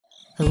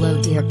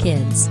Hello dear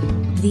kids.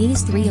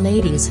 These three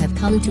ladies have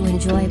come to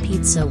enjoy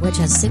pizza which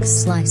has 6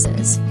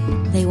 slices.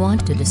 They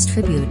want to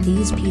distribute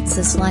these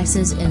pizza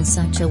slices in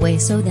such a way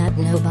so that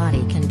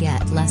nobody can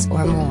get less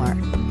or more.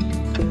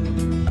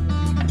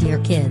 Dear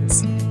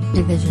kids,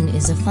 division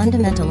is a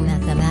fundamental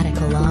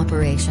mathematical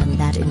operation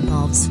that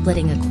involves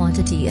splitting a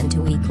quantity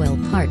into equal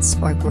parts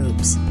or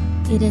groups.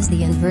 It is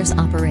the inverse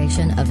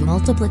operation of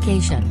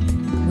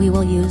multiplication. We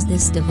will use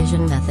this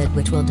division method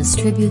which will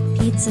distribute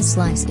pizza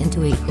slice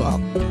into equal.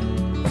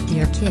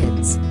 Dear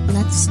kids,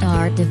 let's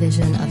start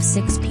division of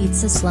 6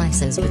 pizza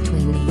slices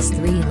between these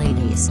 3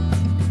 ladies.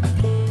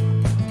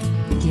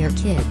 Dear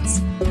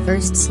kids,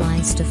 first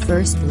slice to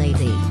first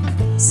lady,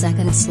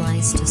 second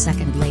slice to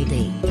second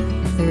lady,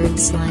 third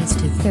slice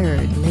to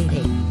third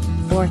lady,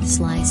 fourth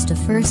slice to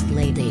first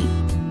lady,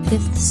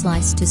 fifth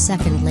slice to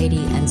second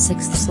lady and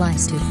sixth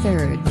slice to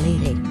third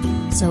lady.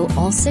 So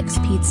all 6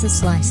 pizza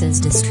slices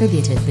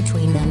distributed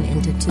between them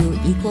into 2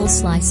 equal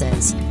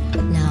slices.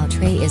 Now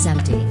tray is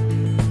empty.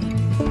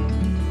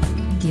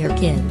 Dear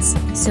kids,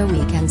 so we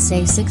can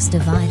say 6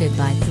 divided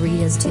by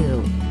 3 is 2.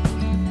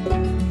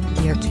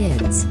 Dear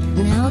kids,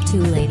 now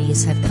 2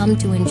 ladies have come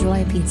to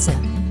enjoy pizza.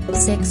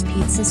 6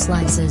 pizza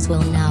slices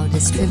will now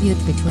distribute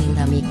between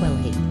them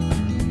equally.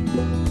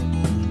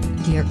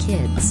 Dear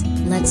kids,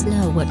 let's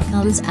know what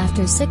comes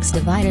after 6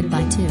 divided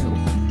by 2.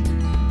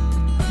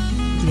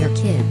 Dear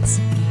kids,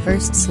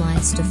 first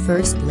slice to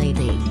first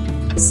lady,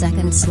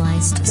 second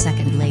slice to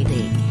second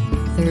lady,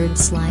 third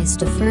slice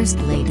to first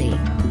lady,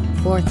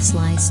 fourth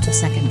slice to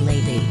second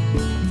lady,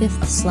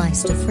 fifth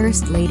slice to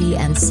first lady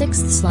and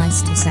sixth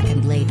slice to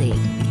second lady.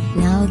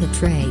 Now the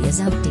tray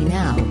is empty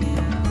now.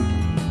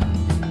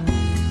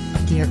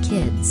 Dear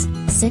kids,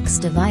 6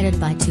 divided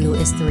by 2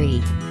 is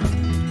 3.